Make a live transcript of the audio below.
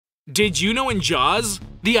Did you know in Jaws,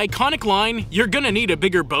 the iconic line, "You're gonna need a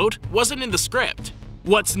bigger boat," wasn't in the script?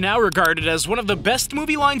 What's now regarded as one of the best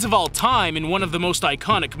movie lines of all time in one of the most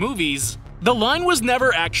iconic movies, the line was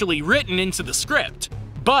never actually written into the script,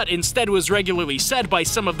 but instead was regularly said by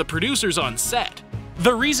some of the producers on set.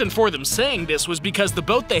 The reason for them saying this was because the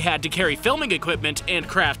boat they had to carry filming equipment and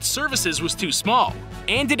craft services was too small,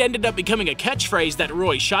 and it ended up becoming a catchphrase that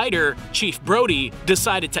Roy Scheider, Chief Brody,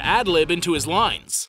 decided to ad-lib into his lines.